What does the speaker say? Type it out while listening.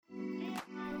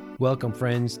Welcome,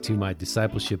 friends, to my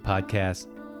discipleship podcast.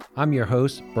 I'm your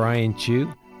host, Brian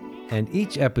Chu, and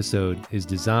each episode is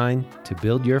designed to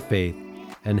build your faith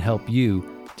and help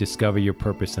you discover your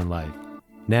purpose in life.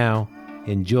 Now,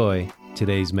 enjoy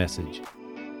today's message.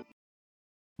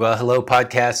 Well, hello,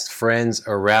 podcast friends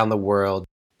around the world.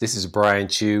 This is Brian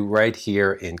Chu right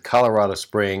here in Colorado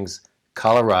Springs,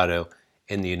 Colorado,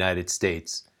 in the United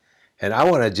States. And I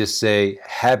want to just say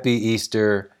Happy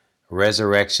Easter,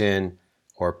 Resurrection,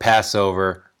 or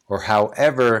Passover, or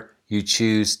however you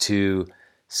choose to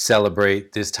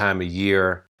celebrate this time of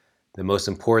year. The most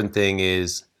important thing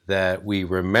is that we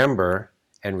remember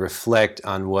and reflect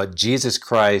on what Jesus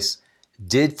Christ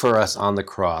did for us on the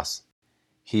cross.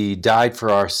 He died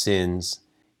for our sins.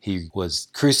 He was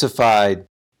crucified,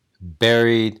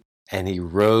 buried, and he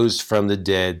rose from the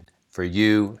dead for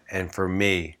you and for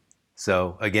me.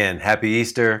 So again, Happy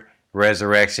Easter,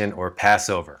 Resurrection, or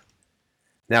Passover.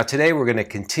 Now today we're going to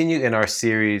continue in our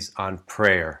series on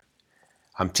prayer.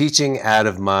 I'm teaching out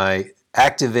of my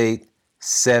Activate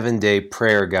 7-Day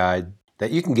Prayer Guide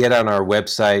that you can get on our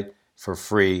website for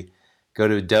free. Go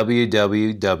to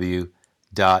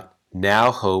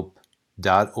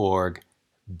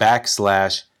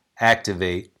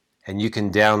www.nowhope.org/activate and you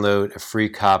can download a free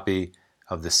copy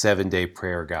of the 7-Day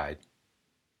Prayer Guide.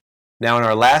 Now in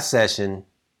our last session,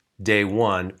 day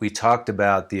 1, we talked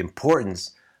about the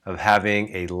importance of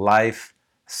having a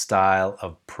lifestyle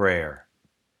of prayer.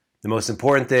 The most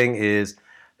important thing is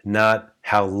not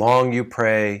how long you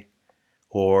pray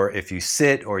or if you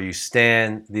sit or you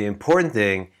stand. The important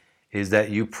thing is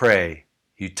that you pray,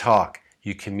 you talk,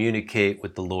 you communicate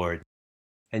with the Lord.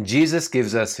 And Jesus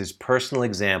gives us his personal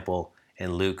example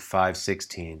in Luke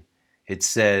 5:16. It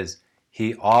says,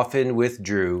 he often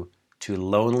withdrew to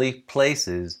lonely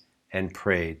places and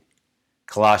prayed.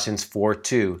 Colossians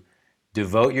 4:2,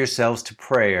 devote yourselves to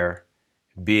prayer,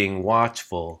 being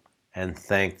watchful and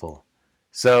thankful.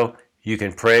 So you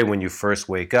can pray when you first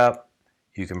wake up,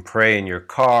 you can pray in your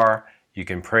car, you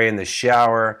can pray in the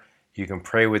shower, you can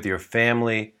pray with your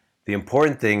family. The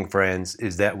important thing, friends,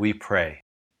 is that we pray.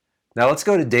 Now let's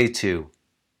go to day 2.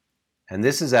 And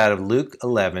this is out of Luke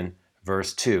 11,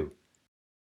 verse 2.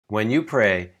 When you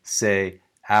pray, say,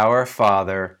 Our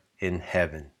Father in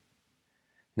heaven.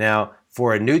 Now,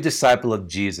 for a new disciple of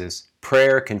Jesus,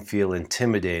 prayer can feel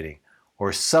intimidating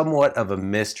or somewhat of a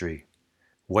mystery.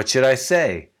 What should I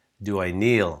say? Do I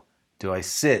kneel? Do I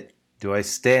sit? Do I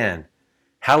stand?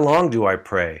 How long do I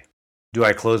pray? Do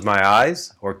I close my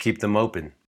eyes or keep them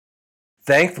open?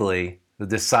 Thankfully, the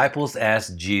disciples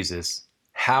asked Jesus,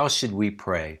 how should we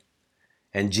pray?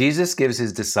 And Jesus gives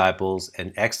his disciples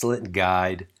an excellent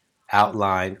guide,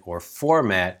 outline, or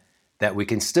format that we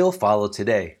can still follow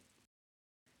today.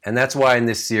 And that's why in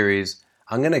this series,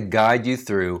 I'm going to guide you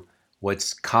through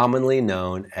what's commonly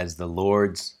known as the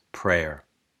Lord's Prayer.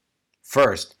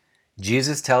 First,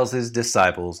 Jesus tells his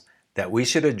disciples that we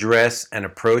should address and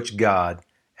approach God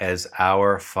as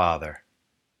our Father.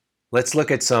 Let's look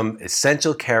at some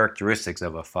essential characteristics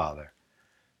of a father.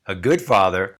 A good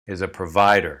father is a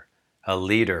provider, a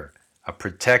leader, a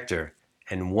protector,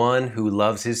 and one who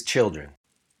loves his children.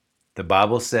 The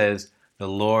Bible says the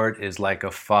Lord is like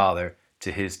a father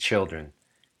to his children,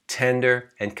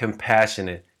 tender and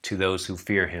compassionate to those who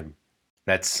fear him.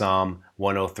 That's Psalm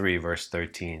 103, verse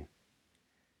 13.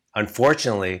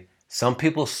 Unfortunately, some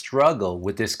people struggle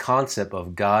with this concept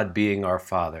of God being our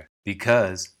Father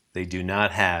because they do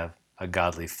not have a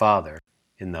godly father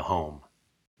in the home.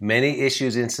 Many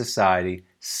issues in society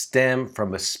stem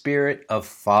from a spirit of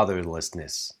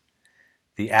fatherlessness.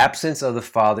 The absence of the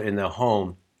father in the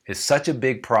home is such a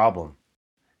big problem.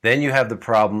 Then you have the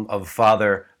problem of a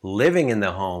father living in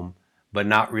the home but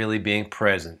not really being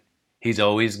present. He's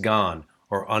always gone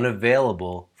or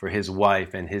unavailable for his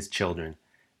wife and his children.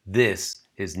 This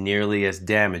is nearly as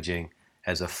damaging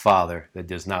as a father that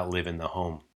does not live in the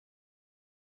home.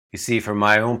 You see, from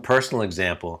my own personal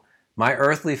example, my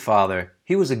earthly father,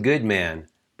 he was a good man,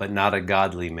 but not a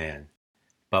godly man.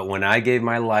 But when I gave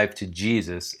my life to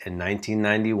Jesus in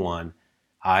 1991,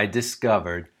 I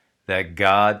discovered that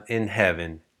God in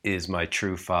heaven is my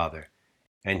true Father,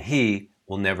 and he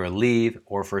will never leave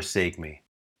or forsake me.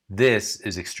 This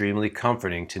is extremely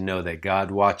comforting to know that God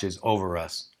watches over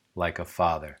us like a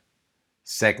father.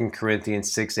 2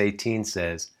 Corinthians 6:18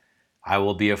 says, I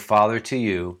will be a father to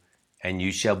you, and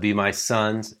you shall be my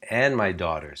sons and my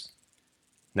daughters.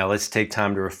 Now let's take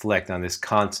time to reflect on this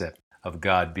concept of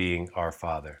God being our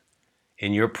Father.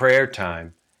 In your prayer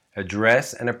time,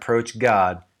 address and approach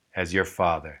God as your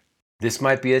Father. This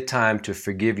might be a time to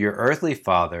forgive your earthly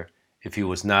father if he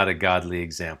was not a godly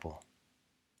example.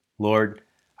 Lord,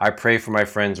 I pray for my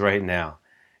friends right now.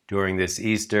 during this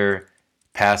Easter,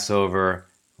 Passover,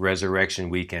 Resurrection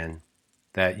weekend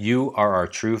that you are our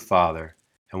true Father.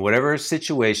 And whatever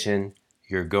situation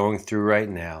you're going through right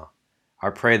now, I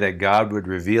pray that God would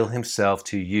reveal himself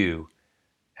to you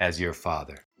as your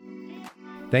Father.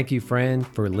 Thank you, friend,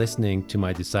 for listening to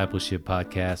my discipleship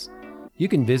podcast. You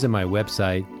can visit my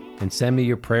website and send me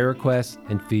your prayer requests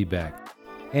and feedback.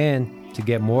 And to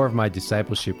get more of my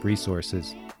discipleship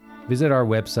resources, visit our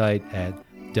website at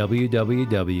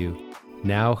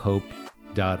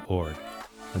www.nowhope.org.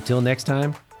 Until next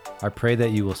time, I pray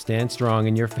that you will stand strong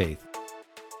in your faith